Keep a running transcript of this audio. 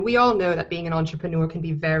We all know that being an entrepreneur can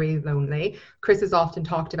be very lonely. Chris has often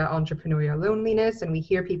talked about entrepreneurial loneliness, and we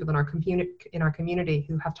hear people in our community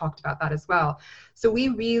who have talked about that as well. So we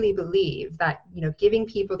really believe that, giving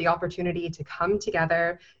people the opportunity to come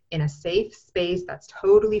together in a safe space that's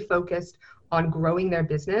totally focused on growing their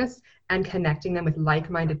business and connecting them with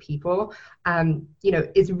like-minded people,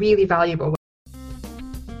 is really valuable.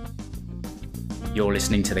 You're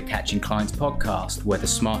listening to the Catching Clients podcast, where the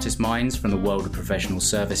smartest minds from the world of professional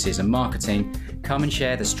services and marketing come and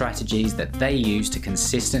share the strategies that they use to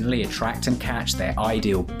consistently attract and catch their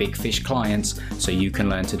ideal big fish clients, so you can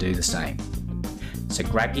learn to do the same. So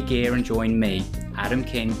grab your gear and join me, Adam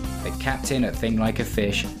King, the captain at Think Like a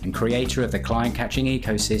Fish and creator of the client catching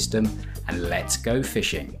ecosystem, and let's go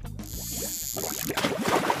fishing.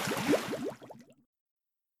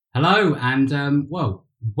 Hello, and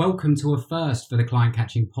welcome to a first for the Client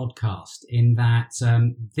Catching podcast, in that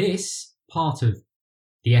this part of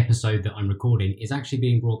the episode that I'm recording is actually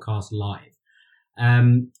being broadcast live.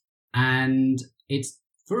 And it's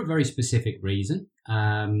for a very specific reason.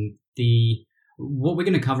 What we're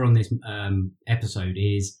going to cover on this episode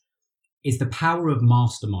is the power of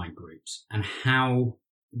mastermind groups and how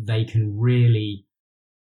they can really,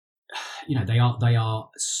 they are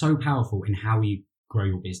so powerful in how you grow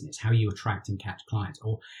your business, how you attract and catch clients,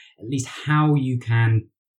 or at least how you can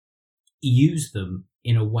use them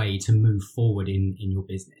in a way to move forward in your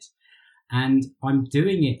business. And I'm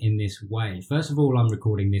doing it in this way. First of all, I'm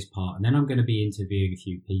recording this part, and then I'm going to be interviewing a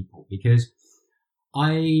few people, because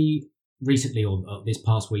I recently, or this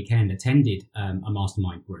past weekend, attended a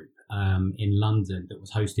mastermind group in London that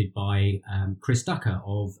was hosted by Chris Ducker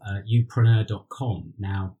of youpreneur.com.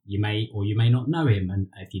 Now, you may or you may not know him, and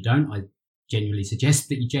if you don't, I genuinely suggest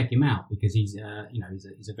that you check him out, because he's a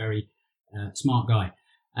very smart guy.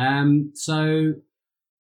 So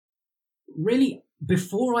really,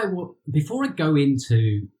 before I go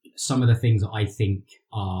into some of the things that I think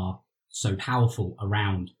are so powerful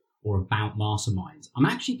around or about masterminds, I'm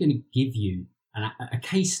actually going to give you a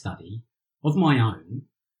case study of my own,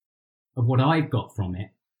 of what I've got from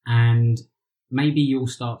it, and maybe you'll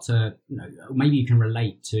start to, maybe you can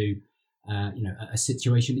relate to a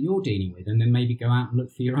situation that you're dealing with, and then maybe go out and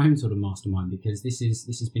look for your own sort of mastermind, because this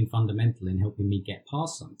has been fundamental in helping me get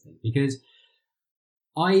past something. Because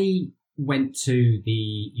I went to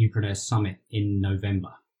the Youpreneur Summit in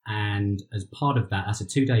November, and as part of that, that's a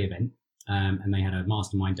 2-day event, and they had a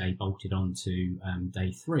mastermind day bolted on to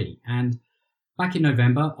day 3. And back in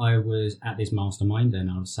November, I was at this mastermind, and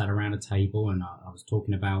I was sat around a table, and I was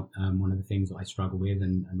talking about one of the things that I struggle with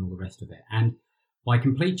and all the rest of it. And by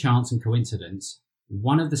complete chance and coincidence,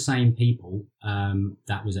 one of the same people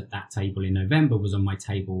that was at that table in November was on my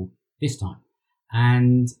table this time.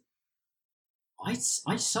 And I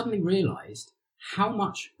suddenly realized how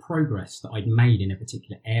much progress that I'd made in a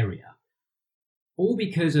particular area, all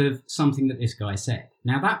because of something that this guy said.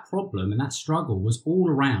 Now, that problem and that struggle was all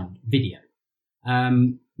around video.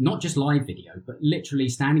 Not just live video, but literally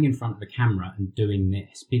standing in front of a camera and doing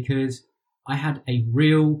this, because I had a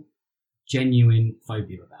real genuine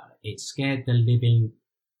phobia about it. It scared the living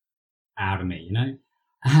out of me,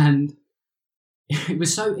 and it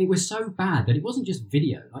was so bad that it wasn't just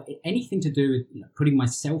video, like anything to do with putting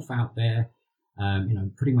myself out there,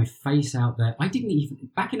 putting my face out there.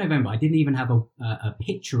 Back in November, I didn't even have a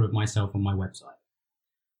picture of myself on my website.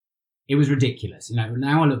 It was ridiculous.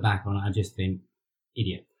 Now I look back on it, I just think,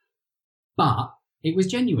 idiot. But it was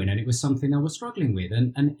genuine, and it was something I was struggling with,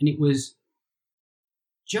 and it was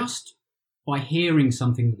just by hearing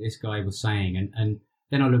something that this guy was saying, and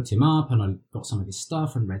then I looked him up, and I got some of his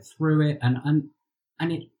stuff and read through it, and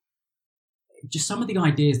it just some of the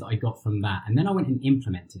ideas that I got from that, and then I went and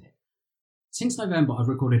implemented it. Since November, I've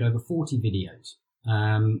recorded over 40 videos.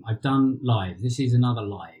 I've done live. This is another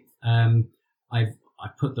live. I've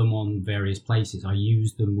put them on various places. I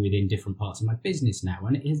use them within different parts of my business now,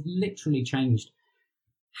 and it has literally changed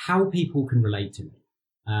how people can relate to me.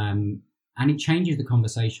 And it changes the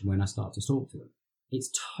conversation when I start to talk to them. It's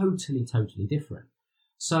totally, totally different.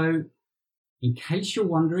 So in case you're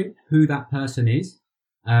wondering who that person is,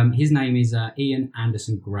 his name is Ian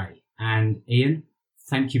Anderson Gray. And Ian,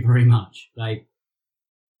 thank you very much.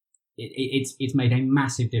 It's made a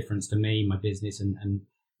massive difference to me, my business, and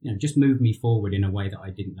just moved me forward in a way that I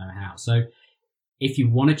didn't know how. So if you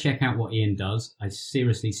want to check out what Ian does, I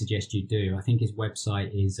seriously suggest you do. I think his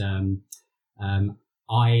website is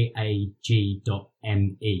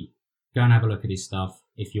iag.me. Go and have a look at his stuff.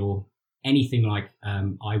 If you're anything like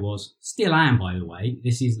I was, still am, by the way,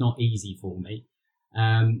 this is not easy for me.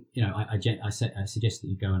 I suggest that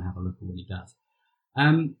you go and have a look at what he does.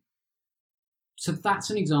 So that's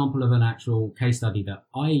an example of an actual case study that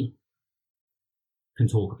I can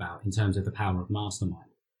talk about in terms of the power of mastermind.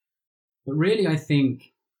 But really, I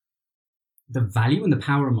think the value and the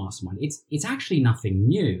power of mastermind, it's actually nothing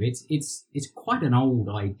new. It's quite an old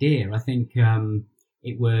idea. I think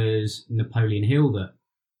it was Napoleon Hill that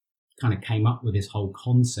kind of came up with this whole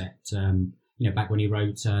concept, back when he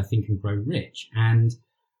wrote Think and Grow Rich. And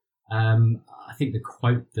I think the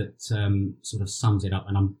quote that sort of sums it up,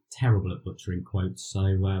 and I'm terrible at butchering quotes, so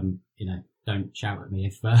don't shout at me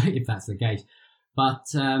if that's the case. But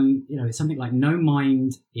it's something like, no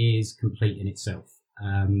mind is complete in itself.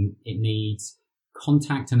 It needs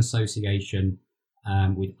contact and association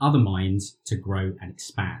with other minds to grow and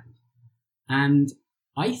expand. And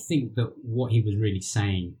I think that what he was really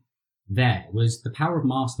saying there was the power of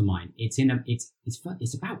mastermind. It's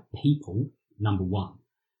about people, number one.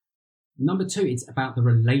 Number two, it's about the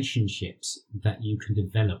relationships that you can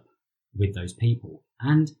develop with those people.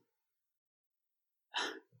 And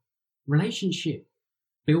relationship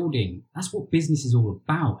building, that's what business is all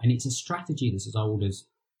about. And it's a strategy that's as old as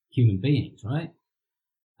human beings, right?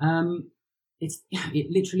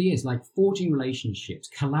 It literally is like forging relationships,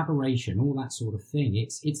 collaboration, all that sort of thing.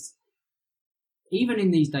 It's even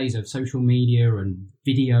in these days of social media and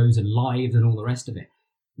videos and lives and all the rest of it,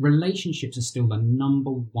 relationships are still the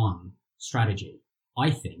number one strategy,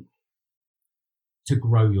 I think, to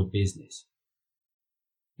grow your business.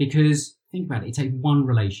 Because think about it, it takes one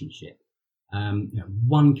relationship,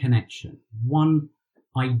 one connection, one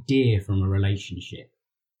idea from a relationship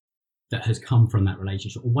that has come from that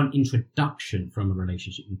relationship, or one introduction from a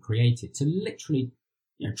relationship you created to literally,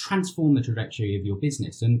 transform the trajectory of your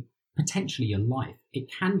business and potentially your life. It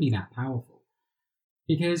can be that powerful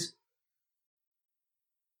because,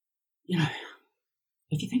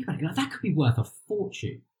 if you think about it, that could be worth a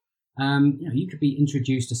fortune. You could be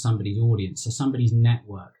introduced to somebody's audience, to somebody's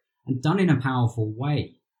network, and done in a powerful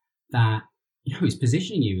way that, is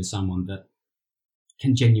positioning you as someone that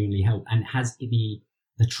can genuinely help and has the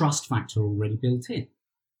trust factor already built in.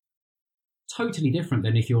 Totally different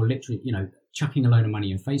than if you're literally, chucking a load of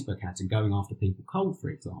money in Facebook ads and going after people cold, for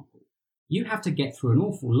example. You have to get through an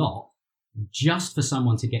awful lot just for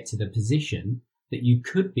someone to get to the position that you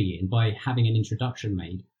could be in by having an introduction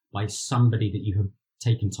made by somebody that you have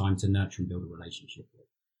taken time to nurture and build a relationship with.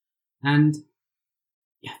 And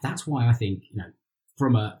that's why I think,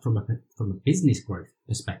 from a business growth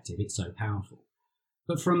perspective, it's so powerful.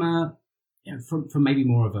 But from maybe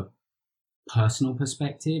more of a personal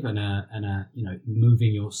perspective and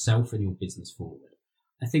moving yourself and your business forward,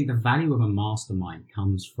 I think the value of a mastermind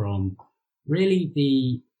comes from really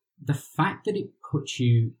the fact that it puts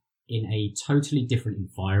you in a totally different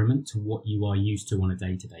environment to what you are used to on a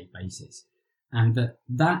day-to-day basis. And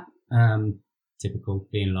that typical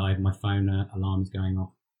being live, my phone alarm is going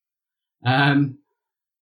off.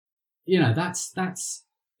 That's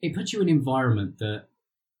it puts you in an environment that,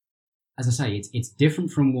 as I say, it's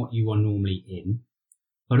different from what you are normally in,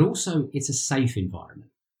 but also it's a safe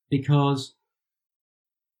environment because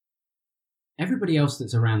everybody else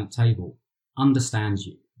that's around that table understands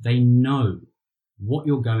you. They know what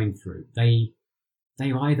you're going through. They've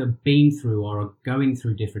either been through or are going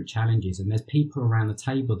through different challenges, and there's people around the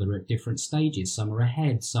table that are at different stages. Some are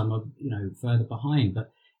ahead, some are further behind,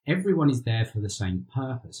 but everyone is there for the same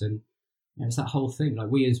purpose. And it's that whole thing.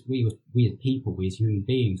 Like we as people, we as human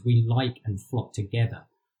beings, we like and flock together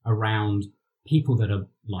around people that are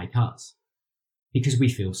like us because we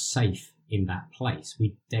feel safe in that place.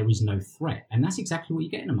 There is no threat, and that's exactly what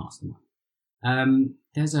you get in a mastermind.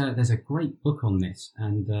 There's a great book on this,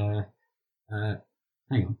 and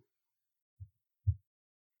hang on.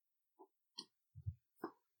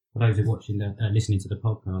 For those who are watching listening to the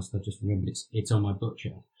podcast, I just remembered it's on my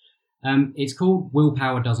bookshelf. It's called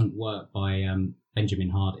Willpower Doesn't Work by Benjamin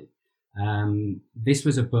Hardy. This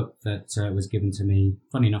was a book that was given to me,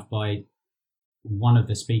 funny enough, by one of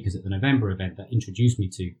the speakers at the November event that introduced me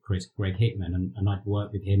to Greg Hickman, and I'd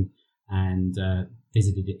worked with him and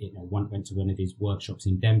visited it. Went to one of his workshops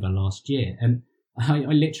in Denver last year, and I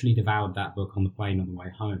literally devoured that book on the plane on the way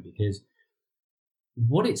home because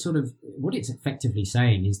what it's effectively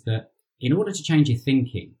saying is that in order to change your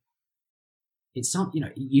thinking,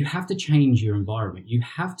 you have to change your environment. You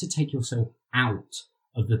have to take yourself out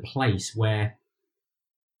of the place where,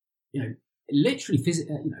 literally,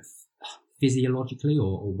 physiologically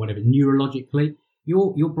or whatever, neurologically,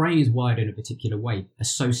 your brain is wired in a particular way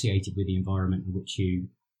associated with the environment in which you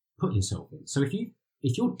put yourself in. So if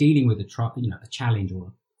you're dealing with a challenge or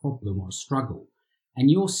a problem or a struggle, and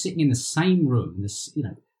you're sitting in the same room,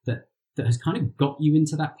 that has kind of got you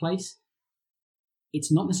into that place,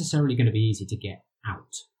 it's not necessarily going to be easy to get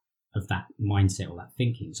out of that mindset or that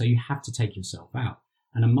thinking. So you have to take yourself out.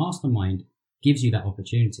 And a mastermind gives you that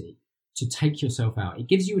opportunity to take yourself out. It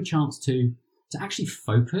gives you a chance to actually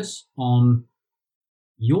focus on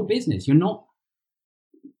your business. You're not,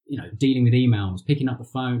 dealing with emails, picking up the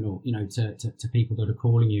phone, or, to people that are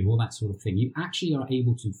calling you, all that sort of thing. You actually are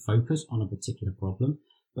able to focus on a particular problem,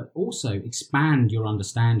 but also expand your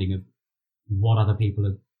understanding of what other people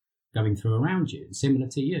are going through around you, similar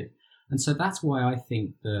to you. And so that's why I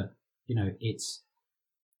think that, it's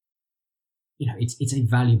a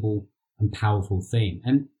valuable and powerful thing.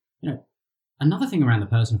 And, another thing around the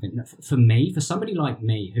personal thing, for me, for somebody like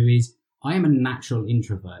me, I am a natural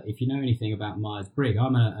introvert. If you know anything about Myers-Briggs,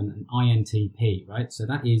 I'm an INTP, right? So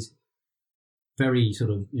that is very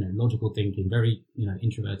sort of, logical thinking, very,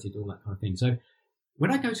 introverted, all that kind of thing. So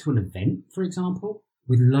when I go to an event, for example,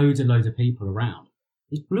 with loads of people around,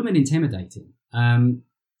 it's blooming intimidating.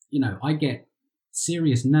 I get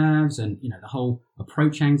serious nerves, and, the whole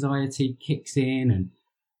approach anxiety kicks in, and,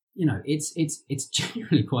 it's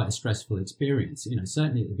genuinely quite a stressful experience,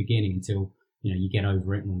 certainly at the beginning until, you get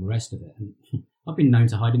over it and all the rest of it. And I've been known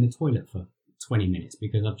to hide in the toilet for 20 minutes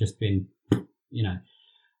because I've just been,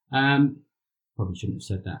 probably shouldn't have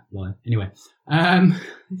said that live. Anyway,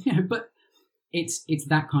 but it's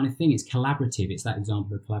that kind of thing. It's collaborative. It's that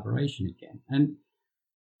example of collaboration again. And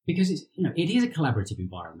because it is a collaborative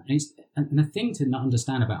environment. And the thing to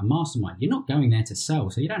understand about a mastermind, you're not going there to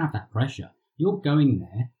sell, so you don't have that pressure. You're going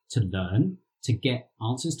there to learn, to get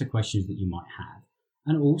answers to questions that you might have,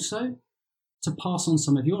 and also to pass on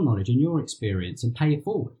some of your knowledge and your experience and pay it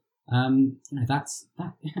forward. Sometimes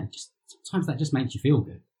that just makes you feel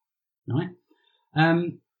good, right?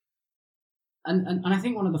 And I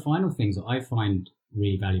think one of the final things that I find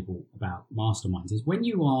really valuable about masterminds is when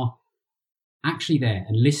you are actually there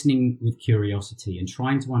and listening with curiosity and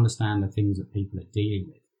trying to understand the things that people are dealing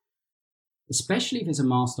with, especially if it's a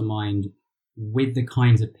mastermind with the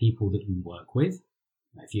kinds of people that you work with.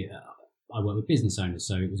 I work with business owners,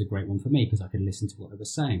 so it was a great one for me because I could listen to what they were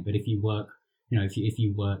saying. But if you work, if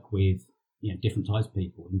you work with, different types of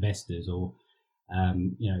people, investors, or, I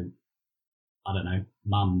don't know,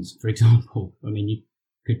 mums, for example. I mean, you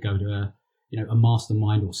could go to a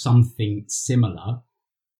mastermind or something similar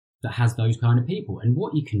that has those kind of people. And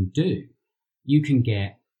what you can do, you can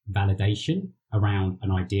get validation around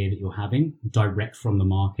an idea that you're having direct from the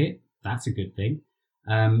market. That's a good thing.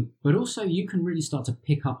 But also you can really start to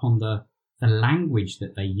pick up on the language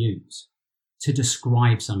that they use to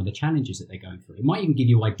describe some of the challenges that they're going through. It might even give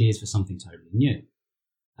you ideas for something totally new.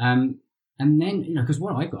 And then, because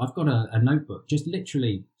what I've got a notebook just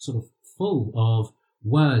literally sort of full of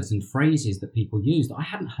words and phrases that people use that I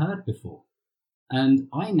hadn't heard before. And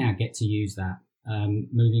I now get to use that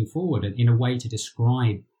moving forward in a way to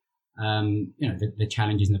describe, the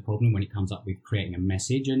challenges and the problem when it comes up with creating a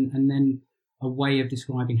message, and then a way of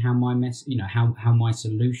describing how my how my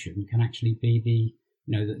solution can actually be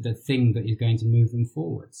the thing that is going to move them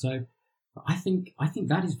forward. So I think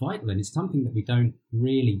that is vital, and it's something that we don't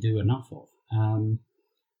really do enough of.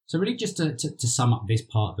 So really, just to sum up this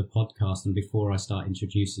part of the podcast, and before I start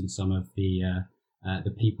introducing some of the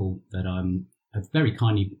people that have very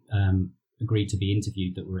kindly agreed to be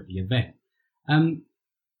interviewed that were at the event,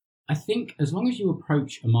 I think as long as you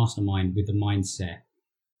approach a mastermind with the mindset,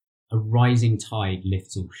 a rising tide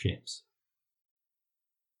lifts all ships,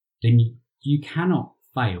 then you cannot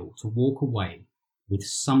fail to walk away with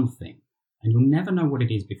something, and you'll never know what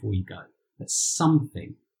it is before you go, but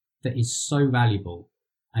something that is so valuable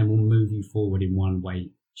and will move you forward in one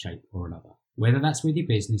way, shape or another, whether that's with your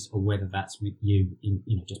business or whether that's with you in,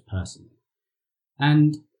 just personally.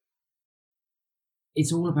 And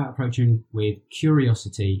it's all about approaching with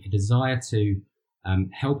curiosity, a desire to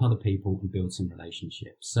help other people and build some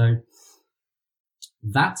relationships. So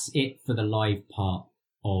that's it for the live part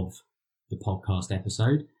of the podcast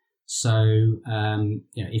episode. So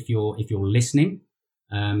if you're listening,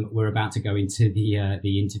 we're about to go into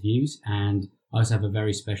the interviews, and I also have a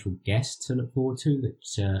very special guest to look forward to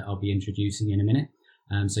that I'll be introducing in a minute.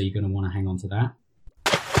 So you're going to want to hang on to that.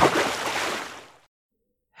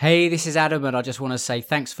 Hey, this is Adam, and I just want to say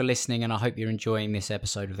thanks for listening, and I hope you're enjoying this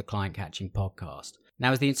episode of the Client Catching Podcast.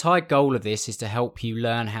 Now, as the entire goal of this is to help you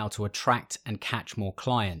learn how to attract and catch more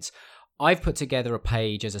clients, I've put together a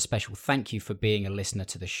page as a special thank you for being a listener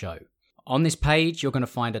to the show. On this page, you're going to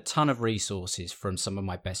find a ton of resources from some of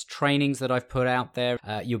my best trainings that I've put out there.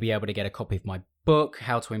 You'll be able to get a copy of my book,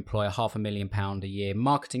 How to Employ a £500,000 a Year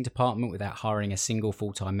Marketing Department Without Hiring a Single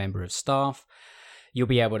Full-Time Member of Staff. You'll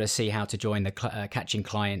be able to see how to join the Catching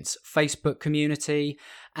Clients Facebook community.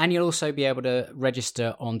 And you'll also be able to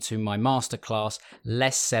register onto my masterclass,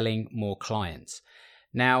 Less Selling, More Clients.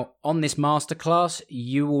 Now, on this masterclass,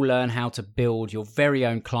 you will learn how to build your very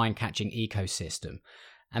own client catching ecosystem.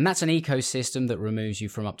 And that's an ecosystem that removes you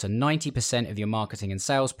from up to 90% of your marketing and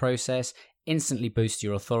sales process, instantly boosts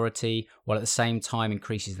your authority, while at the same time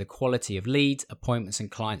increases the quality of leads, appointments, and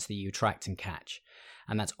clients that you attract and catch.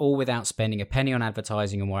 And that's all without spending a penny on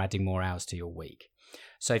advertising or adding more hours to your week.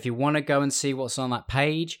 So if you want to go and see what's on that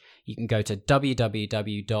page, you can go to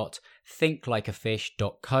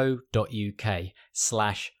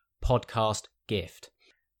www.thinklikeafish.co.uk/podcast gift.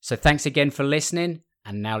 So thanks again for listening.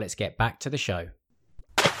 And now let's get back to the show.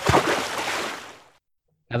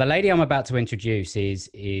 Now, the lady I'm about to introduce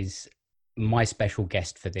is my special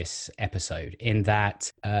guest for this episode, in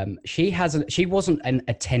that she wasn't an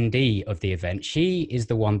attendee of the event. She is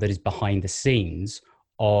the one that is behind the scenes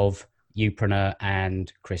of Youpreneur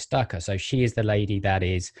and Chris Ducker. So she is the lady that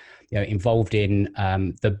is, involved in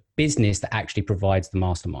the business that actually provides the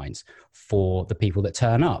masterminds for the people that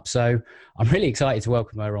turn up. So I'm really excited to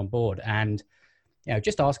welcome her on board and,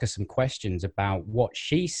 just ask her some questions about what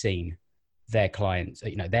she's seen their clients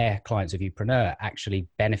of Youpreneur actually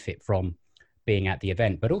benefit from being at the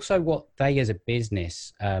event, but also what they as a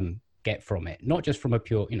business get from it, not just from a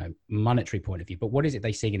pure, monetary point of view, but what is it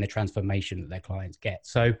they see in the transformation that their clients get.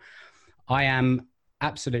 So I am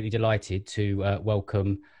absolutely delighted to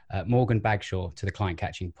welcome Morgan Bagshaw to the Client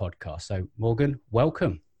Catching Podcast. So Morgan,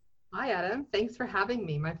 welcome. Hi, Adam. Thanks for having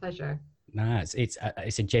me. My pleasure. No,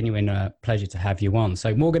 it's a genuine pleasure to have you on.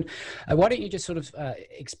 So Morgan, why don't you just sort of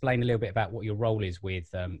explain a little bit about what your role is with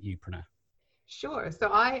Youpreneur? Sure. So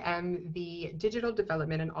I am the Digital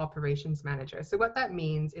Development and Operations Manager. So what that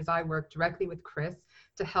means is I work directly with Chris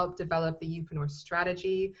to help develop the Youpreneur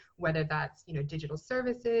strategy, whether that's digital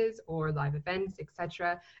services or live events,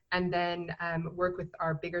 etc., and then work with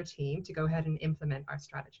our bigger team to go ahead and implement our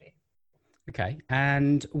strategy. Okay.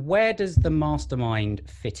 And where does the mastermind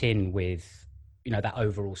fit in with that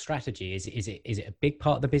overall strategy? Is it a big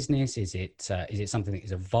part of the business? Is it something that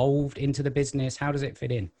is evolved into the business? How does it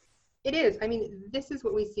fit in? It is. I mean, this is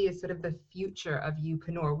what we see as sort of the future of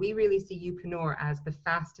Youpreneur. We really see Youpreneur as the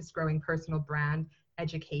fastest growing personal brand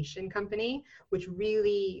education company, which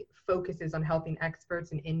really focuses on helping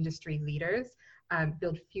experts and industry leaders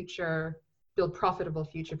build profitable,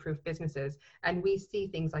 future-proof businesses. And we see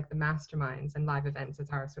things like the masterminds and live events as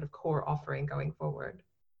our sort of core offering going forward.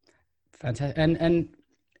 Fantastic. And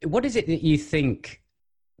what is it that you think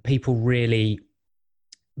people really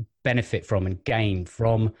benefit from and gain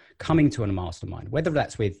from coming to a mastermind, whether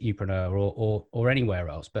that's with Youpreneur or anywhere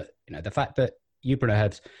else? But the fact that Youpreneur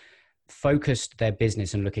has focused their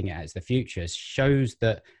business and looking at it as the future shows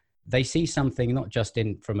that they see something not just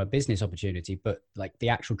from a business opportunity, but like the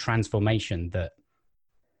actual transformation that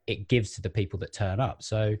it gives to the people that turn up.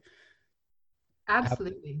 So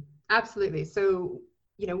absolutely. So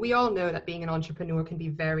we all know that being an entrepreneur can be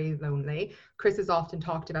very lonely. Chris has often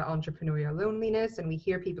talked about entrepreneurial loneliness, and we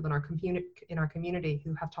hear people in our community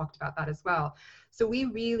who have talked about that as well. So we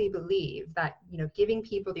really believe that, giving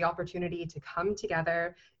people the opportunity to come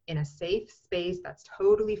together in a safe space that's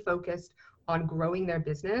totally focused on growing their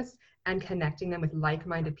business and connecting them with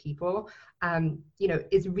like-minded people,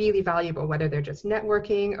 is really valuable, whether they're just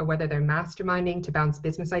networking or whether they're masterminding to bounce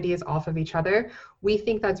business ideas off of each other. We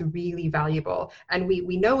think that's really valuable. And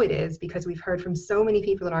we know it is because we've heard from so many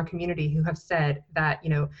people in our community who have said that,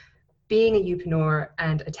 being a Youpreneur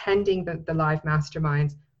and attending the live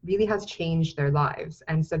masterminds really has changed their lives.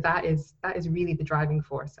 And so that is really the driving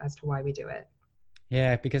force as to why we do it.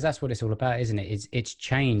 Yeah, because that's what it's all about, isn't it? It's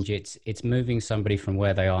change. It's moving somebody from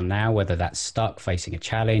where they are now, whether that's stuck facing a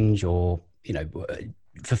challenge or,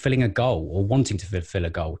 fulfilling a goal or wanting to fulfill a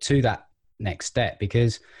goal, to that next step,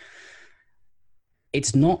 because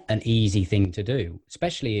it's not an easy thing to do,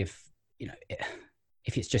 especially if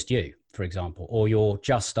it's just you, for example, or you're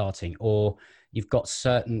just starting, or you've got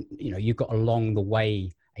you've got along the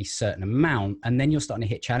way a certain amount, and then you're starting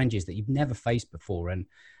to hit challenges that you've never faced before. And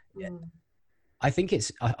I think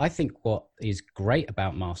what is great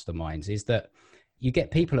about masterminds is that you get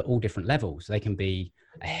people at all different levels. They can be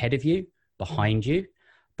ahead of you, behind you,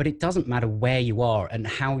 but it doesn't matter where you are and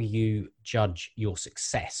how you judge your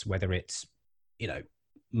success, whether it's,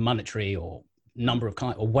 monetary or number of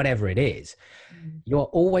clients or whatever it is. You're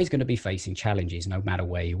always going to be facing challenges no matter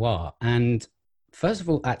where you are. And first of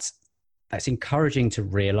all, that's encouraging to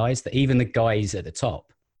realize that even the guys at the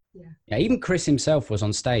top, even Chris himself was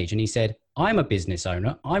on stage and he said, I'm a business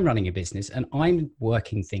owner, I'm running a business, and I'm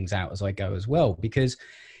working things out as I go as well, because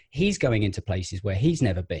he's going into places where he's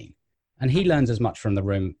never been. And he learns as much from the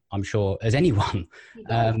room, I'm sure, as anyone. He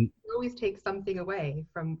does. He always takes something away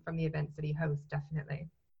from the events that he hosts, definitely.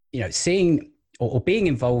 You know, seeing or being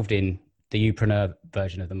involved in the Youpreneur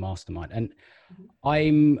version of the mastermind.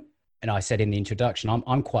 And I said in the introduction,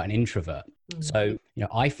 I'm quite an introvert. Mm-hmm. So, you know,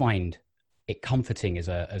 I find it comforting as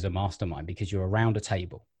a mastermind because you're around a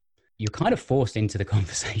table. You're kind of forced into the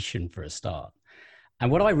conversation for a start. And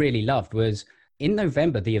what I really loved was in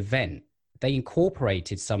November, the event, they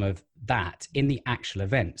incorporated some of that in the actual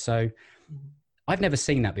event. So I've never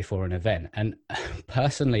seen that before in an event. And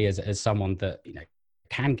personally, as someone that, you know,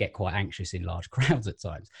 can get quite anxious in large crowds at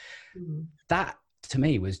times, that to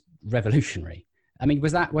me was revolutionary. I mean,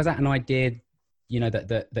 was that an idea, you know,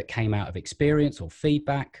 that came out of experience or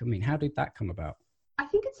feedback? I mean, how did that come about? I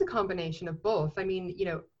think it's a combination of both. I mean, you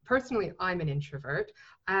know, personally, I'm an introvert,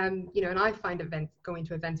 you know, and I find going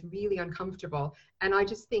to events really uncomfortable. And I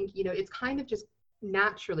just think, you know, it's kind of just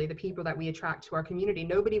naturally the people that we attract to our community.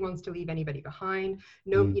 Nobody wants to leave anybody behind.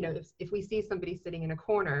 You know, if we see somebody sitting in a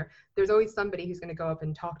corner, there's always somebody who's going to go up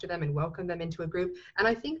and talk to them and welcome them into a group. And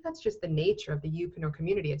I think that's just the nature of the Youpreneur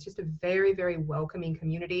community. It's just a very, very welcoming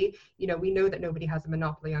community. You know, we know that nobody has a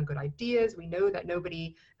monopoly on good ideas. We know that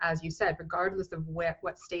nobody, as you said, regardless of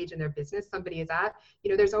what stage in their business somebody is at,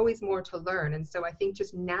 you know, there's always more to learn. And so I think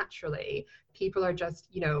just naturally people are just,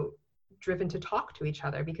 you know, driven to talk to each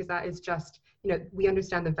other because that is just, you know, we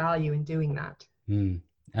understand the value in doing that. And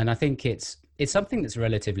I think it's something that's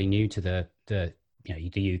relatively new to the you know,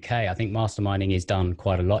 the UK. I think masterminding is done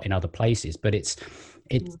quite a lot in other places, but it's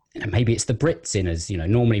maybe it's the Brits in us. You know,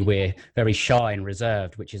 normally we're very shy and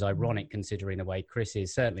reserved, which is ironic considering the way Chris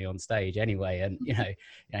is certainly on stage anyway, and you know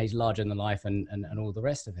he's larger than life and all the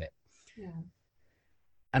rest of it. Yeah.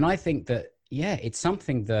 And I think that it's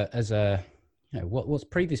something that as a you know, what's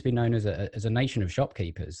previously known as a nation of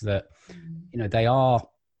shopkeepers, that, you know, they are,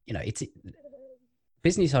 you know, it's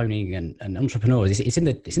business owning and entrepreneurs. It's in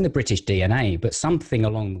the British DNA, but something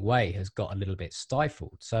along the way has got a little bit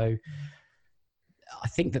stifled. So I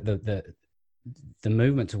think that the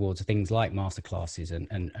movement towards things like masterclasses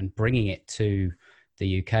and bringing it to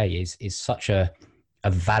the UK is such a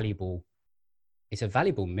valuable. It's a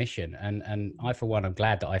valuable mission. And I, for one, I'm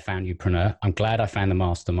glad that I found Youpreneur. I'm glad I found the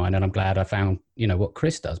mastermind, and I'm glad I found, you know, what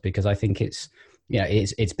Chris does, because I think it's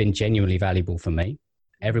been genuinely valuable for me.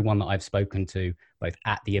 Everyone that I've spoken to, both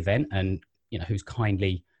at the event and, you know, who's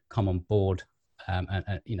kindly come on board, and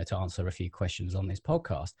you know, to answer a few questions on this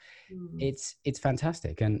podcast, it's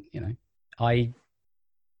fantastic. And, you know, I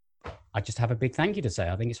just have a big thank you to say.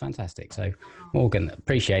 I think it's fantastic. So Morgan,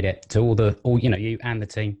 appreciate it to all, you know, you and the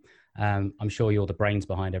team. I'm sure you're the brains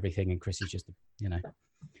behind everything, and Chris is just, you know,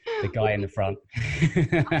 the guy in the front.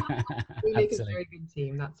 We make a very good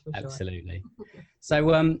team, that's for sure. Absolutely.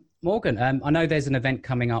 So, Morgan, I know there's an event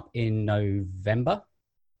coming up in November,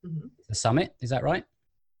 the summit, is that right?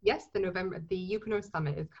 Yes, the Youpreneur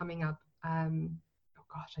Summit is coming up. Oh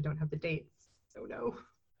gosh, I don't have the dates, so no.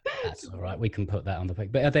 That's all right. We can put that on the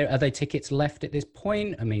page. But are there tickets left at this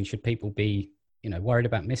point? I mean, should people be, you know, worried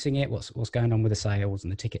about missing it? What's going on with the sales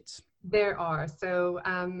and the tickets? There are. So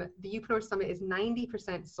the Youpreneur Summit is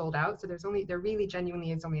 90% sold out. So there really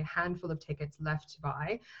genuinely is only a handful of tickets left to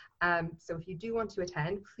buy. So if you do want to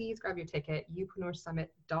attend, please grab your ticket,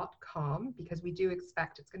 youpreneursummit.com, because we do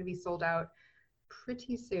expect it's going to be sold out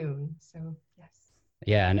pretty soon. So yes.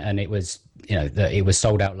 Yeah, and it was, you know, it was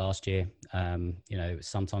sold out last year. You know,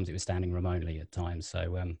 sometimes it was standing room only at times.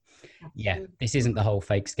 So yeah, this isn't the whole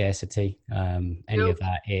fake scarcity, any of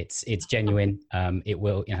that. It's genuine. It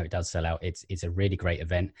will, you know, it does sell out. It's a really great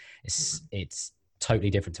event. It's totally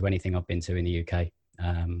different to anything I've been to in the UK.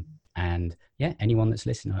 And yeah, anyone that's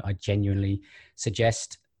listening, I genuinely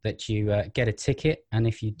suggest that you get a ticket. And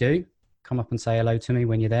if you do, come up and say hello to me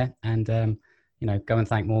when you're there, and you know, go and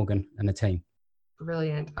thank Morgan and the team.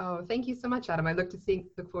 Brilliant. Oh, thank you so much, Adam. I look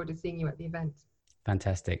forward to seeing you at the event.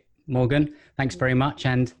 Fantastic. Morgan, thanks very much,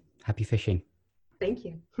 and happy fishing. Thank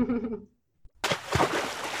you.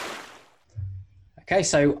 Okay,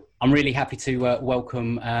 so I'm really happy to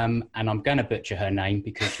welcome, and I'm going to butcher her name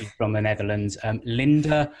because she's from the Netherlands,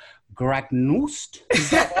 Linda Granoogst.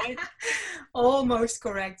 Is that right? Almost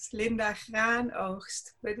correct, Linda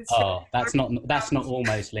Granoogst. But it's that's not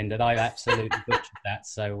almost, Linda. I absolutely butchered that.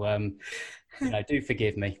 So, you know, do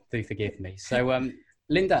forgive me. So,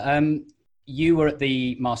 Linda, you were at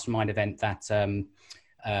the mastermind event that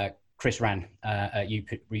Chris ran at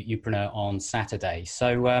Youpreneur on Saturday.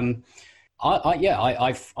 So,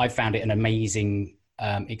 I found it an amazing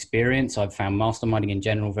experience. I've found masterminding in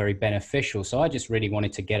general very beneficial. So I just really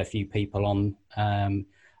wanted to get a few people on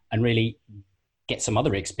and really get some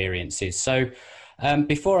other experiences. So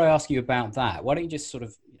Before I ask you about that, why don't you just sort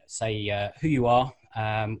of say who you are,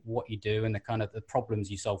 what you do, and the kind of the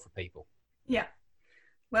problems you solve for people? Yeah.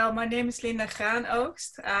 Well, my name is Linda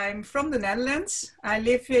Graanoogst. I'm from the Netherlands. I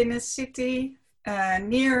live in a city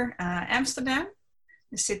near Amsterdam.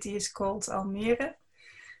 The city is called Almere.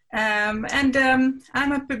 I'm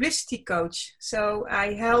a publicity coach. So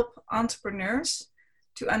I help entrepreneurs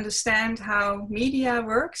to understand how media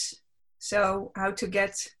works. So how to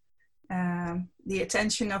get the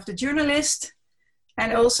attention of the journalist.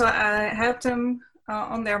 And also I help them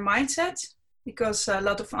on their mindset, because a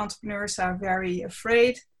lot of entrepreneurs are very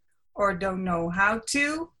afraid or don't know how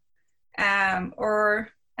to, or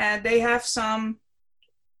they have some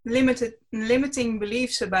limiting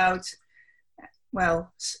beliefs about,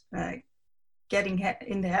 getting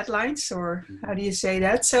in the headlines, or how do you say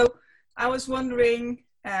that? So I was wondering,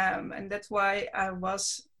 and that's why I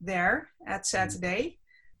was there at Saturday,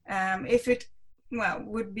 if it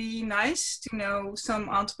would be nice to know some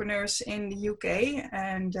entrepreneurs in the UK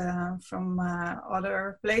and from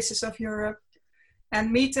other places of Europe,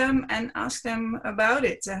 and meet them and ask them about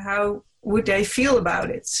it. How would they feel about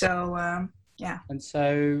it? So, yeah. And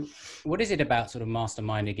so what is it about sort of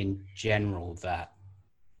masterminding in general that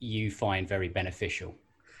you find very beneficial?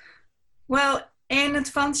 Well, in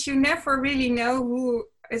advance, you never really know who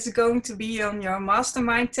is going to be on your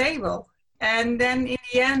mastermind table. And then in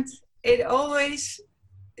the end, it always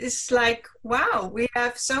is like, wow, we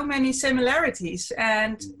have so many similarities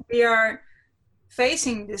and we are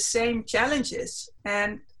facing the same challenges.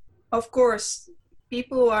 And of course,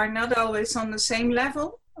 people are not always on the same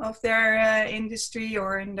level of their industry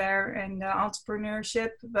or in their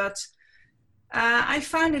entrepreneurship, but I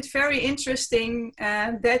find it very interesting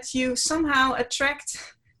that you somehow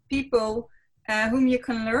attract people whom you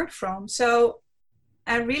can learn from. So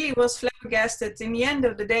I really was flabbergasted. In the end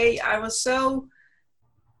of the day, I was so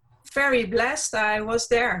very blessed I was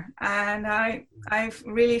there. And I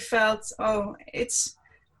really felt, it's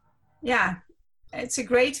a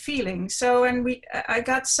great feeling. So, and I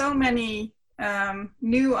got so many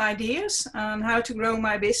new ideas on how to grow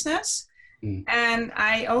my business. And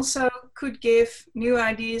I also could give new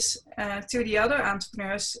ideas to the other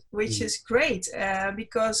entrepreneurs, which is great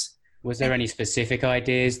because... Was there any specific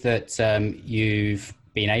ideas that you've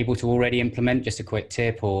been able to already implement? Just a quick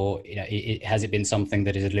tip, or has it been something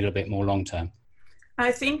that is a little bit more long term?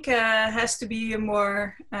 I think it has to be a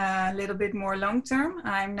little bit more long term.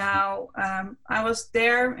 I was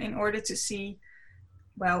there in order to see,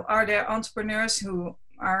 are there entrepreneurs who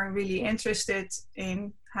are really interested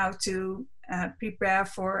in how to prepare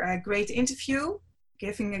for a great interview,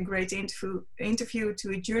 giving a great interview to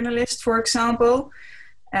a journalist, for example.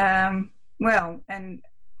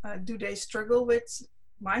 Do they struggle with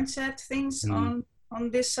mindset things on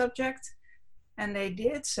this subject? And they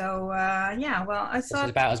did. So, I thought...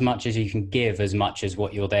 It's about as much as you can give, as much as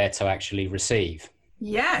what you're there to actually receive.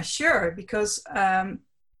 Yeah, sure. Because,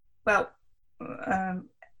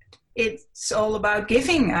 it's all about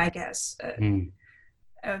giving, I guess.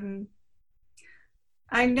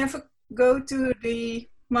 I never go to the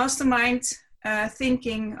mastermind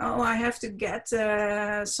thinking, I have to get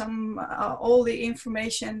all the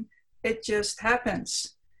information. It just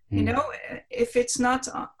happens. If it's not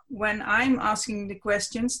when I'm asking the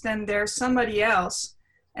questions, then there's somebody else,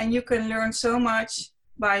 and you can learn so much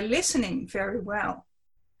by listening very well.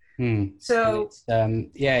 So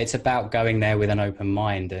it's about going there with an open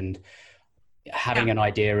mind and having an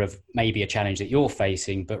idea of maybe a challenge that you're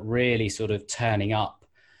facing, but really sort of turning up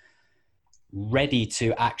ready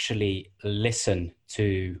to actually listen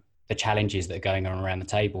to the challenges that are going on around the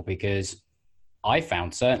table. Because I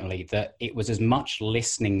found certainly that it was as much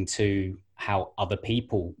listening to how other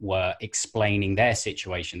people were explaining their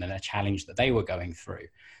situation and a challenge that they were going through,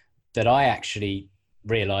 that I actually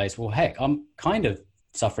realized, well, heck, I'm kind of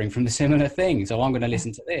suffering from the similar thing, so I'm going to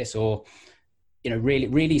listen to this. Or,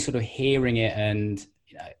 really sort of hearing it. And,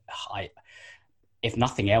 if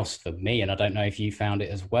nothing else for me, and I don't know if you found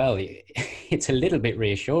it as well, it's a little bit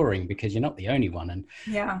reassuring because you're not the only one. And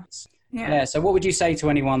yeah. So what would you say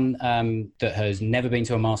to anyone that has never been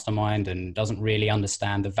to a mastermind and doesn't really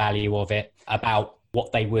understand the value of it, about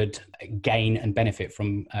what they would gain and benefit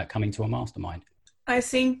from coming to a mastermind? I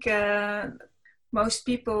think most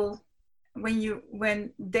people,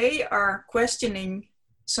 when they are questioning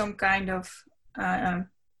some kind of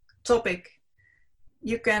topic,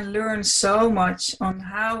 you can learn so much on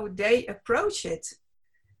how they approach it.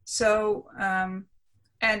 So,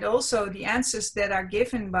 and also the answers that are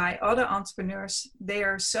given by other entrepreneurs, they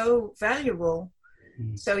are so valuable.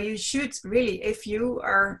 So you should really, if you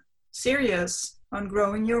are serious on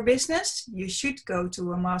growing your business, you should go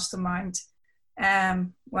to a mastermind.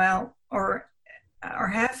 Or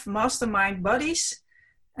have mastermind buddies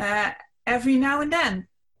every now and then,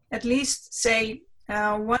 at least say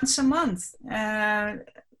once a month.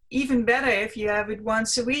 Even better if you have it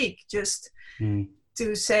once a week, just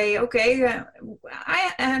to say, okay,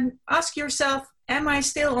 ask yourself, am I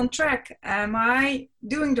still on track? Am I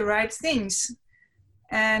doing the right things?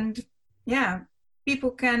 And yeah,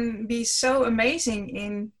 people can be so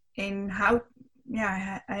amazing in helping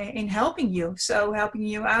you, helping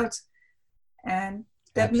you out. And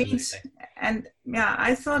that Absolutely. means, and yeah,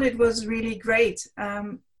 I thought it was really great.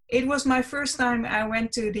 It was my first time I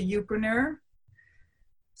went to the Youpreneur,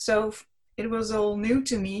 so it was all new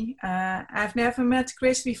to me. I've never met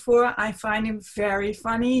Chris before. I find him very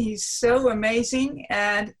funny. He's so amazing,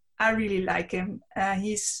 and I really like him.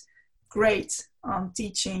 He's great on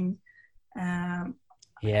teaching.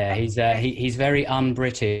 Yeah, he's very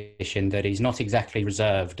un-British in that he's not exactly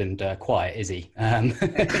reserved and quiet, is he?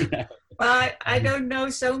 Well, I don't know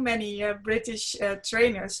so many British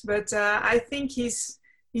trainers, but I think he's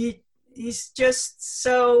just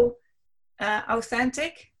so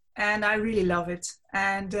authentic, and I really love it.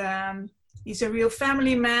 And he's a real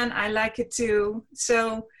family man. I like it too.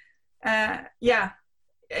 So yeah,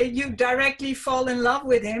 you directly fall in love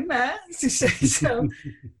with him, to say so.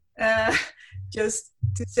 Just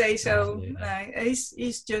to say so,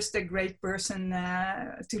 he's just a great person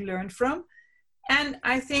to learn from. And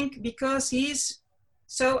I think because he's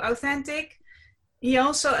so authentic, he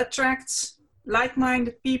also attracts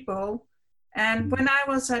like-minded people. And when I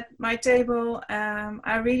was at my table,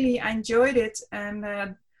 I really enjoyed it.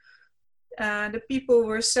 And the people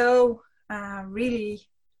were so really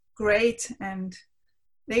great, and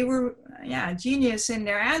they were genius in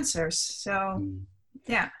their answers. So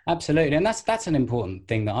yeah, absolutely. And that's an important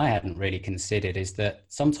thing that I hadn't really considered, is that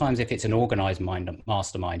sometimes if it's an organized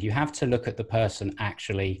mastermind, you have to look at the person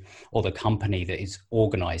actually, or the company that is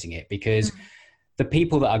organizing it, because the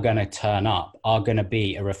people that are going to turn up are going to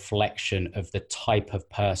be a reflection of the type of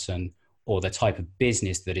person or the type of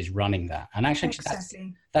business that is running that. And actually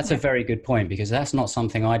exactly. that's a very good point, because that's not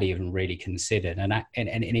something I'd even really considered. And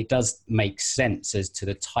it does make sense as to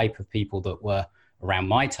the type of people that were around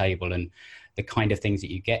my table and the kind of things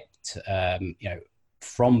that you get,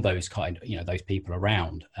 from those those people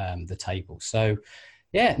around the table. So,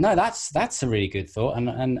 yeah, no, that's a really good thought,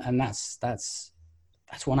 and that's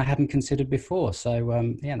one I hadn't considered before.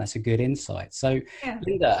 So, yeah, that's a good insight. So, yeah.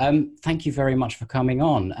 Linda, thank you very much for coming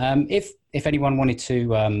on. If anyone wanted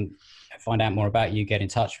to find out more about you, get in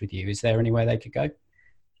touch with you, is there anywhere they could go?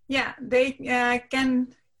 Yeah, they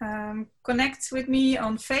can connect with me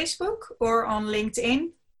on Facebook or on LinkedIn.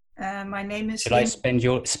 My name is... Should I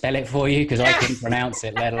spell it for you? Because I couldn't pronounce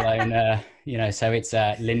it, let alone, so it's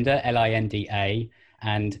Linda, Linda,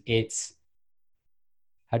 and it's,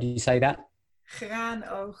 how do you say that?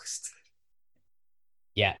 Graanoogst.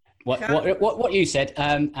 Yeah, what you said,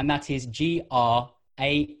 and that is Graanoogst.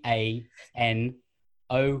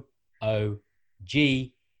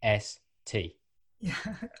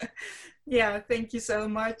 Yeah, thank you so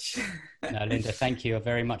much. No, Linda, thank you. I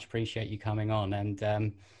very much appreciate you coming on.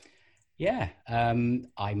 And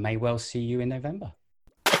I may well see you in November.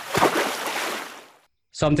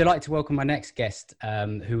 So I'm delighted to welcome my next guest,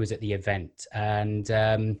 who was at the event. And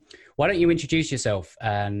why don't you introduce yourself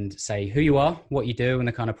and say who you are, what you do, and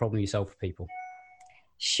the kind of problem you solve for people?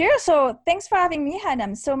 Sure. So thanks for having me,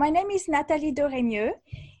 Adam. So my name is Nathalie Doremieux,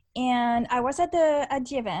 and I was at the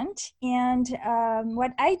event. And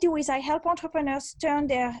what I do is I help entrepreneurs turn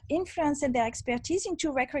their influence and their expertise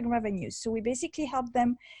into recurring revenues. So we basically help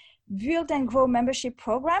them build and grow membership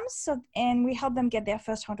programs, and we help them get their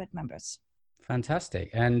first 100 members.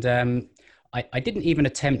 Fantastic. And I didn't even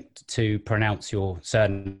attempt to pronounce your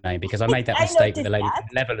surname, because I made that mistake with the lady from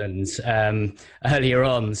the Netherlands earlier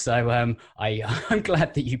on. So I'm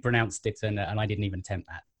glad that you pronounced it, and I didn't even attempt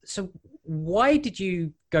that. So why did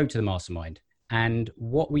you go to the mastermind, and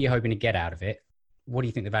what were you hoping to get out of it? What do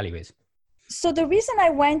you think the value is? So the reason I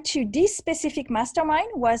went to this specific mastermind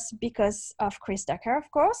was because of Chris Ducker,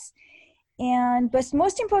 of course. But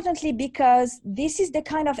most importantly, because this is the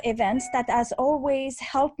kind of events that has always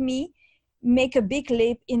helped me make a big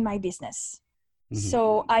leap in my business. Mm-hmm.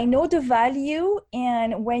 So I know the value,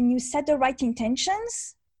 and when you set the right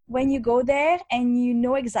intentions, when you go there and you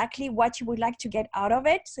know exactly what you would like to get out of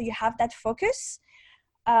it, so you have that focus,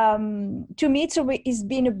 to me, it's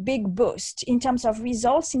been a big boost in terms of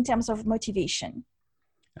results, in terms of motivation.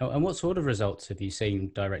 Oh, and what sort of results have you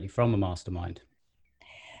seen directly from a mastermind?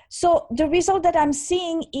 So the result that I'm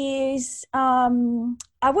seeing is, I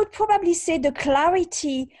would probably say the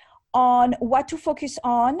clarity on what to focus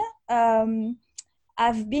on.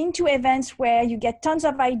 I've been to events where you get tons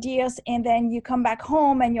of ideas and then you come back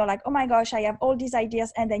home and you're like, oh my gosh, I have all these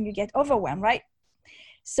ideas, and then you get overwhelmed, right?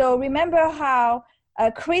 So remember how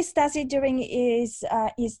Chris does it during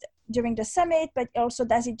during the summit, but also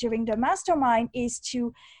does it during the mastermind, is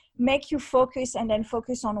to make you focus and then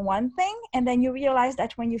focus on one thing. And then you realize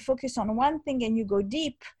that when you focus on one thing and you go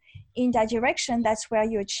deep in that direction, that's where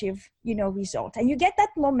you achieve, result. And you get that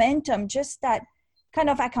momentum, just that kind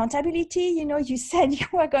of accountability. You said you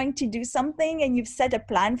were going to do something and you've set a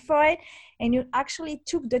plan for it, and you actually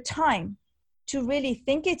took the time to really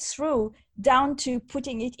think it through, down to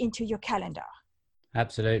putting it into your calendar.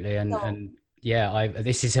 Absolutely. And yeah,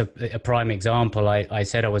 this is a prime example. I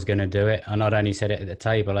said I was going to do it. I not only said it at the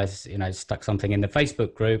table, I stuck something in the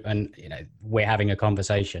Facebook group, and we're having a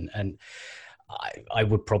conversation, and I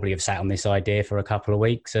would probably have sat on this idea for a couple of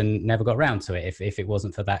weeks and never got around to it if it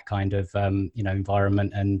wasn't for that kind of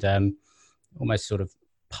environment and almost sort of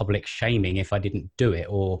public shaming if I didn't do it,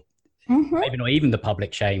 or maybe not even the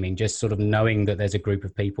public shaming, just sort of knowing that there's a group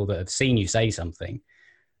of people that have seen you say something.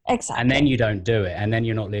 Exactly. And then you don't do it, and then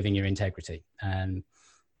you're not living your integrity. And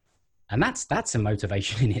that's a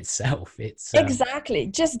motivation in itself. It's exactly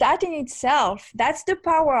just that in itself. That's the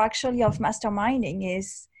power actually of masterminding,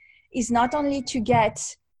 is not only to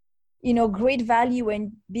get great value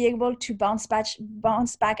and be able to bounce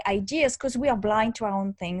back ideas, because we are blind to our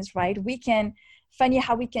own things, right? Funny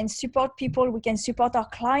how we can support people, we can support our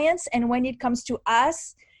clients, and when it comes to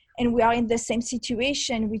us and we are in the same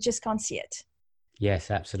situation, we just can't see it.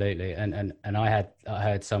 Yes, absolutely. And I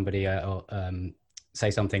heard somebody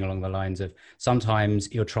say something along the lines of,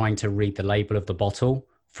 sometimes you're trying to read the label of the bottle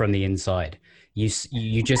from the inside.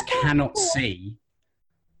 You just cannot see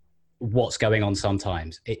what's going on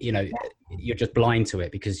sometimes. You're just blind to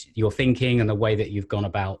it because you're thinking, and the way that you've gone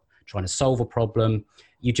about trying to solve a problem,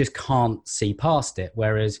 you just can't see past it.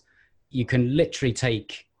 Whereas you can literally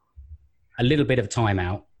take a little bit of time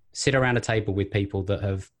out, sit around a table with people that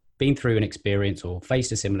have been through an experience or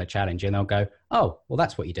faced a similar challenge, and they'll go, oh, well,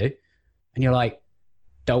 that's what you do. And you're like,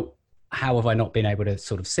 how have I not been able to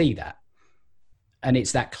sort of see that? And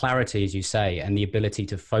it's that clarity, as you say, and the ability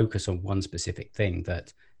to focus on one specific thing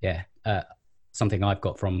that, something I've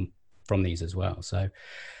got from these as well. So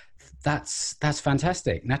that's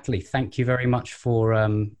fantastic. Natalie, thank you very much for,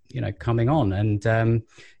 coming on. And,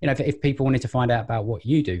 if people wanted to find out about what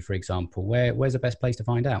you do, for example, where's the best place to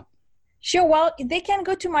find out? Sure. Well, they can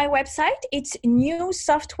go to my website. It's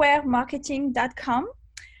newsoftwaremarketing.com.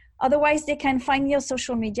 Otherwise, they can find me on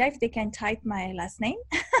social media if they can type my last name.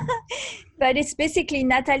 But it's basically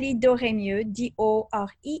Nathalie Doremieux, Doremieux.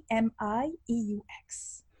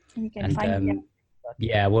 And you can find me.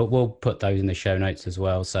 Yeah, we'll put those in the show notes as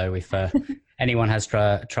well. So if anyone has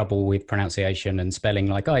trouble with pronunciation and spelling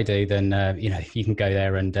like I do, then you can go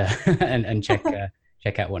there and check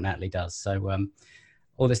out what Natalie does. So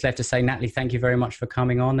all that's left to say, Natalie, thank you very much for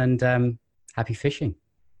coming on, and happy fishing.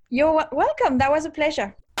 You're welcome. That was a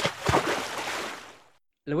pleasure.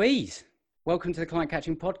 Louise, welcome to the Client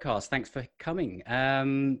Catching Podcast. Thanks for coming.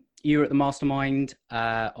 You were at the Mastermind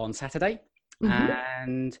on Saturday,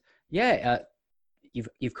 and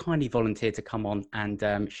you've kindly volunteered to come on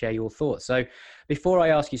and share your thoughts. So before I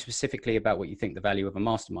ask you specifically about what you think the value of a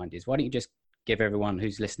mastermind is, why don't you just give everyone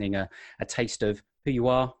who's listening a taste of who you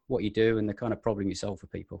are, what you do, and the kind of problem you solve for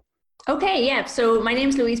people? Okay, yeah. So my name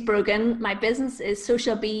is Louise Brogan. My business is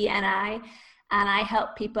Social BNI, and I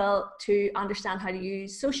help people to understand how to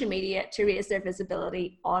use social media to raise their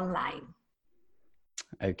visibility online.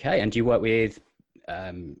 Okay, and do you work with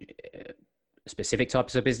specific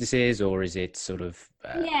types of businesses, or is it sort of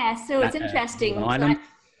so it's interesting. So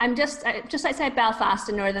I'm just outside Belfast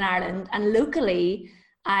in Northern Ireland, and locally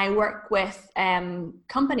I work with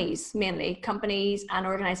companies and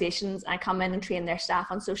organizations. I come in and train their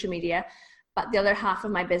staff on social media, but the other half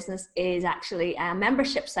of my business is actually a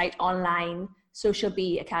membership site online, Social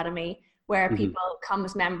B Academy, where people come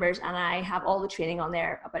as members, and I have all the training on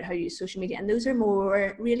there about how to use social media. And those are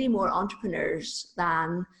really more entrepreneurs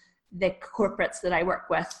than the corporates that I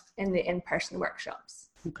work with in the in-person workshops.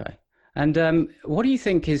 Okay. And what do you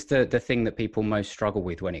think is the thing that people most struggle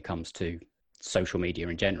with when it comes to social media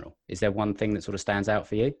in general? Is there one thing that sort of stands out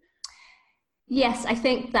for you? Yes, I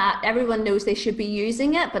think that everyone knows they should be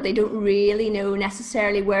using it, but they don't really know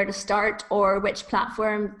necessarily where to start or which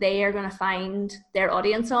platform they are going to find their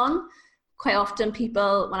audience on. Quite often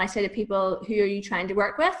when I say to people, who are you trying to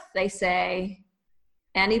work with? They say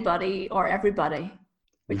anybody or everybody,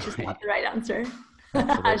 which is not the right answer.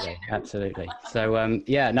 Absolutely. So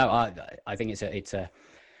I think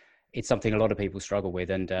it's something a lot of people struggle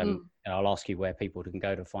with, and I'll ask you where people can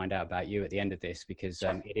go to find out about you at the end of this, because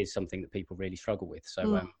it is something that people really struggle with.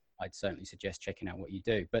 So I'd certainly suggest checking out what you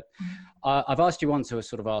do. But I've asked you once to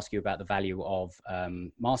sort of ask you about the value of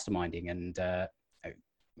masterminding and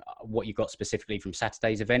what you got specifically from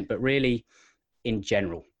Saturday's event, but really in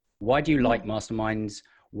general, why do you like masterminds?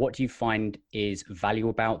 What do you find is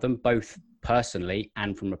valuable about them, both personally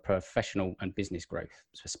and from a professional and business growth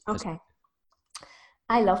perspective? Okay.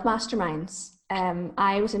 I love masterminds.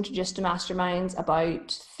 I was introduced to masterminds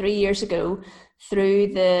about 3 years ago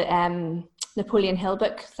through the Napoleon Hill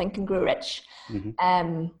book, Think and Grow Rich,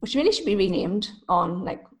 which really should be renamed on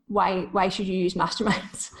like why should you use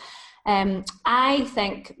masterminds? I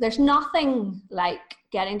think there's nothing like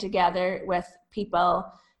getting together with people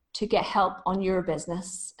to get help on your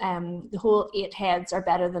business. The whole 8 heads are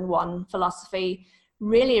better than one philosophy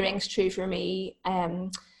really rings true for me.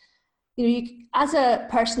 As a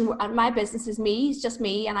person, my business is me, it's just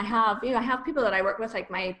me. And I have people that I work with,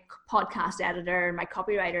 like my podcast editor, my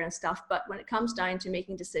copywriter and stuff. But when it comes down to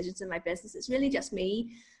making decisions in my business, it's really just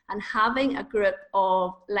me. And having a group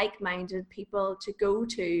of like-minded people to go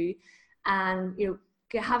to and,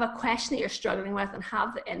 have a question that you're struggling with and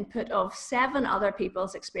have the input of 7 other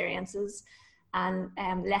people's experiences and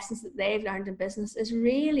lessons that they've learned in business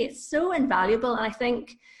it's so invaluable. And I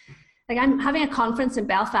think, like, I'm having a conference in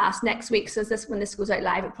Belfast next week, so when this goes out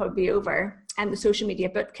live, it'll probably be over, and the social media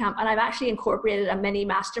bootcamp, and I've actually incorporated a mini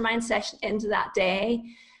mastermind session into that day,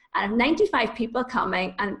 and I have 95 people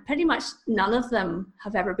coming, and pretty much none of them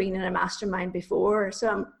have ever been in a mastermind before. So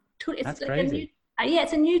I'm totally, that's crazy.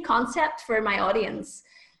 It's a new concept for my audience,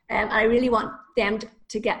 and I really want them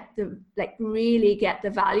to get really get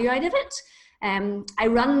the value out of it.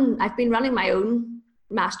 I've been running my own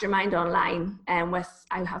mastermind online, and I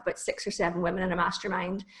have about 6 or 7 women in a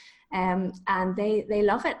mastermind, and they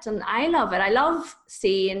love it, and I love it. I love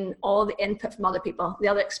seeing all the input from other people, the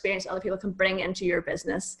other experience other people can bring into your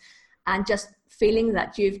business, and just feeling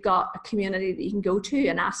that you've got a community that you can go to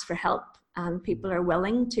and ask for help, and people are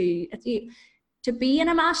willing to be in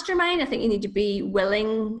a mastermind. I think you need to be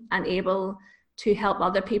willing and able to help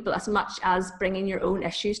other people as much as bringing your own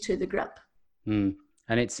issues to the group. And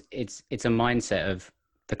it's a mindset of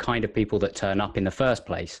the kind of people that turn up in the first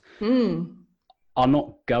place are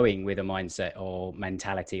not going with a mindset or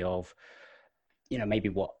mentality of, maybe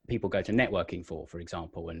what people go to networking for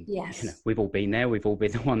example. And we've all been there. We've all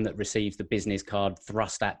been the one that receives the business card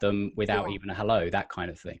thrust at them without even a hello, that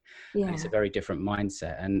kind of thing. And it's a very different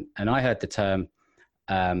mindset. And I heard the term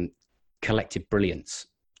collective brilliance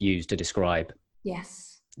used to describe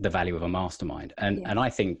the value of a mastermind. And I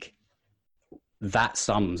think that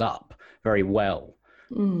sums up very well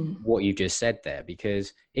what you just said there,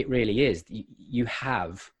 because it really is. You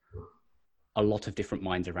have a lot of different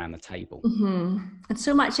minds around the table. And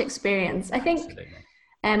so much experience. I think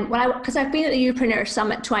because I've been at the Youpreneur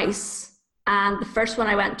Summit twice, and the first one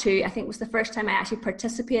I went to, I think was the first time I actually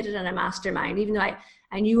participated in a mastermind, even though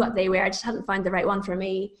I knew what they were. I just hadn't found the right one for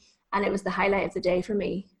me, and it was the highlight of the day for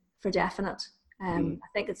me, for definite. I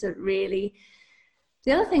think it's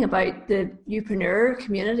the other thing about the Youpreneur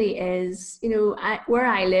community is, where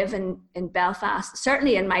I live in Belfast,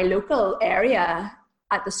 certainly in my local area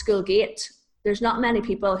at the school gate, there's not many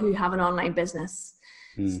people who have an online business.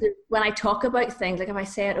 So when I talk about things, like if I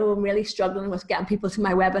said, I'm really struggling with getting people to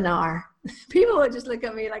my webinar, people would just look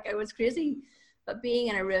at me like I was crazy. But being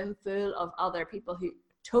in a room full of other people who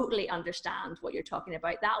totally understand what you're talking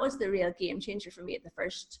about, that was the real game changer for me at the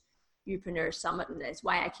first Youpreneur Summit, and it's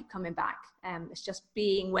why I keep coming back. It's just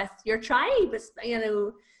being with your tribe. It's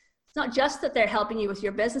it's not just that they're helping you with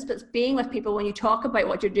your business, but it's being with people when you talk about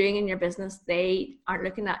what you're doing in your business. They aren't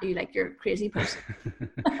looking at you like you're a crazy person.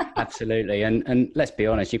 Absolutely. And let's be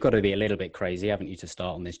honest, you've got to be a little bit crazy, haven't you, to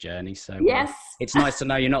start on this journey? So yes, it's nice to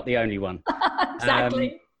know you're not the only one.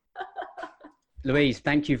 Exactly. Louise,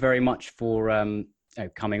 thank you very much for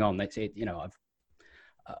coming on.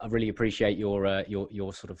 I really appreciate your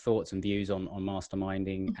sort of thoughts and views on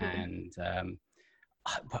masterminding, and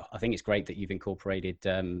I think it's great that you've incorporated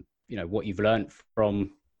what you've learned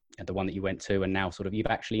from the one that you went to, and now sort of you've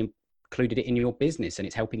actually included it in your business, and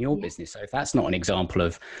it's helping your business. So if that's not an example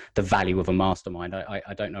of the value of a mastermind,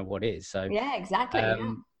 I don't know what is. So exactly.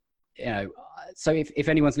 So if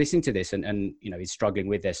anyone's listening to this and is struggling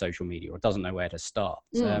with their social media or doesn't know where to start,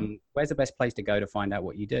 where's the best place to go to find out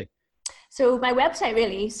what you do? So my website,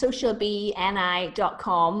 really,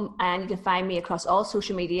 socialbni.com, and you can find me across all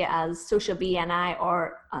social media as socialbni,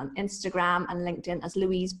 or on Instagram and LinkedIn as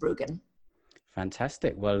Louise Brogan.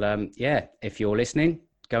 Fantastic. Well, if you're listening,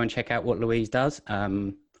 go and check out what Louise does.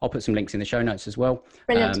 I'll put some links in the show notes as well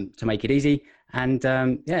to make it easy. And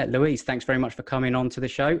Louise, thanks very much for coming on to the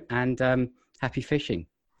show, and happy fishing.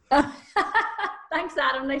 Thanks,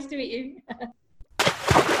 Adam. Nice to meet you.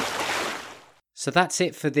 So that's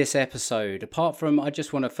it for this episode. Apart from, I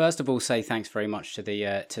just want to first of all say thanks very much to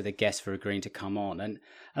the guests for agreeing to come on, and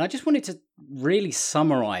I just wanted to really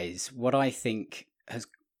summarize what I think has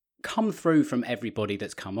come through from everybody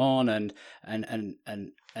that's come on, and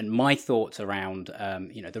my thoughts around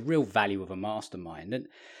the real value of a mastermind. And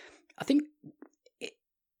I think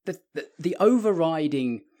the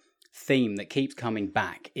overriding theme that keeps coming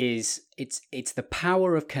back is it's the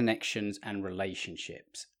power of connections and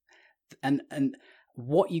relationships. And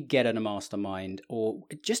what you get at a mastermind, or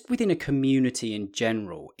just within a community in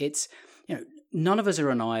general, it's, none of us are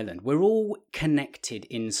an island. We're all connected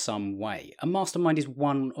in some way. A mastermind is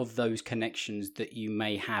one of those connections that you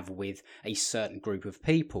may have with a certain group of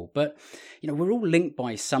people, but we're all linked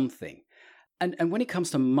by something. And when it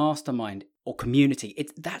comes to mastermind or community,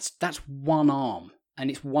 that's one arm, and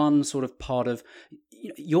it's one sort of part of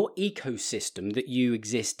your ecosystem that you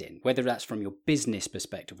exist in, whether that's from your business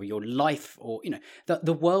perspective or your life, or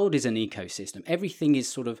the world is an ecosystem. Everything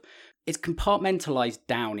is it's compartmentalized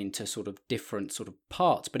down into sort of different sort of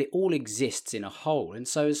parts, but it all exists in a whole. And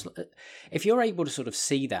so if you're able to sort of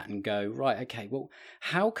see that and go, right, okay, well,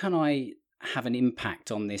 how can I have an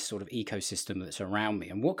impact on this sort of ecosystem that's around me,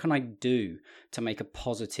 and what can I do to make a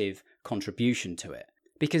positive contribution to it?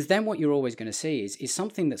 Because then what you're always going to see is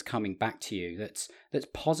something that's coming back to you that's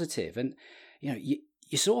positive. And you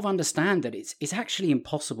sort of understand that it's actually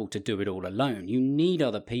impossible to do it all alone. You need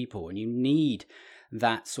other people, and you need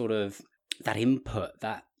that sort of that input,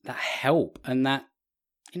 that help, and that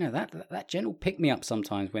gentle pick me up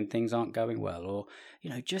sometimes when things aren't going well, or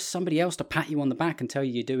just somebody else to pat you on the back and tell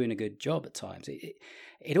you you're doing a good job at times.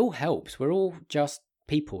 It all helps. We're all just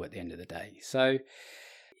people at the end of the day. So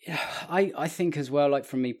I think as well, like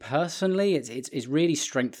from me personally, it's really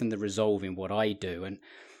strengthened the resolve in what I do, and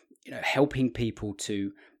helping people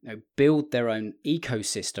to build their own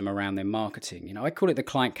ecosystem around their marketing. I call it the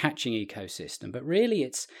client catching ecosystem, but really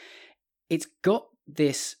it's got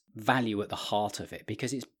this value at the heart of it,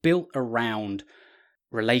 because it's built around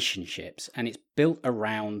relationships, and it's built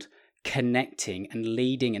around connecting and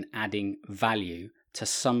leading and adding value to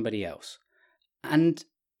somebody else, and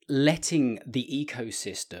letting the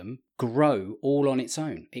ecosystem grow all on its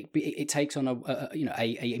own. It takes on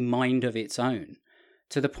a mind of its own,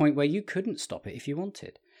 to the point where you couldn't stop it if you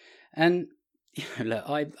wanted. And look,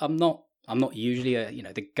 I'm not usually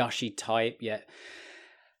the gushy type yet.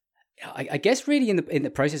 I guess really in the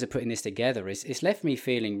process of putting this together, it's left me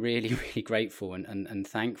feeling really, really grateful and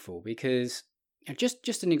thankful, because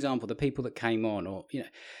just an example, the people that came on, or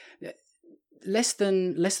less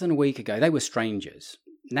than a week ago, they were strangers.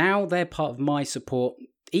 Now they're part of my support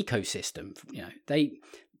ecosystem.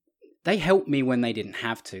 They helped me when they didn't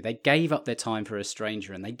have to. They gave up their time for a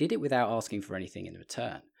stranger, and they did it without asking for anything in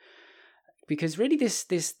return. Because really,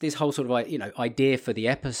 this whole sort of idea for the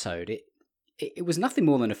episode, it was nothing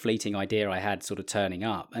more than a fleeting idea I had sort of turning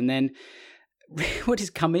up, and then what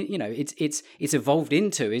has come in, it's evolved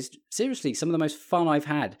into is seriously some of the most fun I've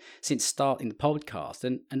had since starting the podcast,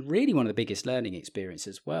 and really one of the biggest learning experiences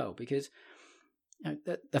as well. Because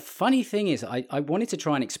the funny thing is, I wanted to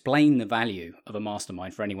try and explain the value of a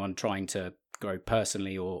mastermind for anyone trying to grow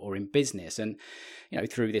personally or in business. And,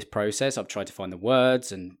 through this process, I've tried to find the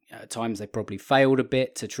words, and at times they probably failed a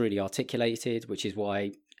bit to truly articulate it, which is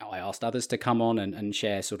why I asked others to come on and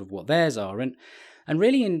share sort of what theirs are. And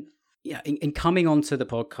really in coming onto the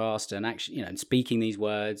podcast and actually, and speaking these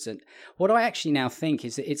words, and what I actually now think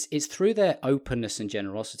is that it's through their openness and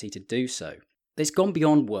generosity to do so. It's gone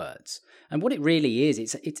beyond words. And what it really is,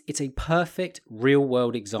 it's a perfect real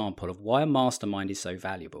world example of why a mastermind is so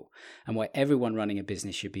valuable, and why everyone running a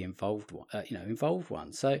business should be involved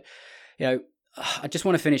one. So, I just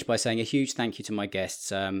want to finish by saying a huge thank you to my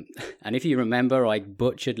guests. And if you remember, I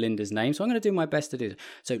butchered Linda's name, so I'm going to do my best to do it.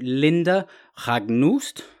 So Linda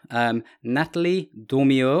Ragnost, Natalie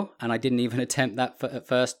Dormieux, and I didn't even attempt that at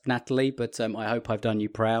first, Natalie, but I hope I've done you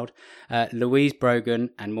proud. Louise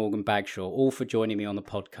Brogan and Morgan Bagshaw, all for joining me on the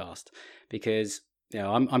podcast, because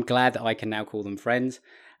I'm glad that I can now call them friends.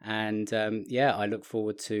 And I look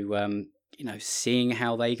forward to seeing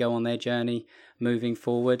how they go on their journey moving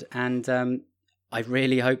forward. And I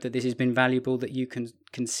really hope that this has been valuable, that you can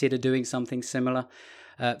consider doing something similar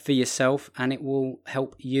for yourself, and it will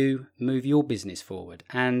help you move your business forward.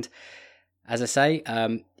 And As I say,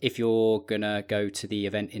 if you're going to go to the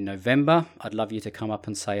event in November, I'd love you to come up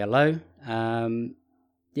and say hello.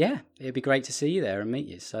 Yeah, it'd be great to see you there and meet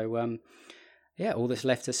you. So, yeah, all that's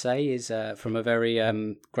left to say is from a very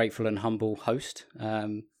grateful and humble host,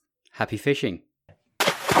 happy fishing.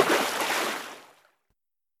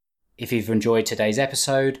 If you've enjoyed today's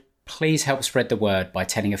episode, please help spread the word by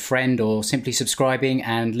telling a friend or simply subscribing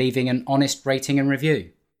and leaving an honest rating and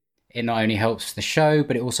review. It not only helps the show,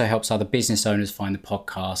 but it also helps other business owners find the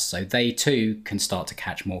podcast so they too can start to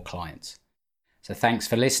catch more clients. So thanks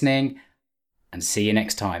for listening and see you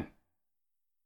next time.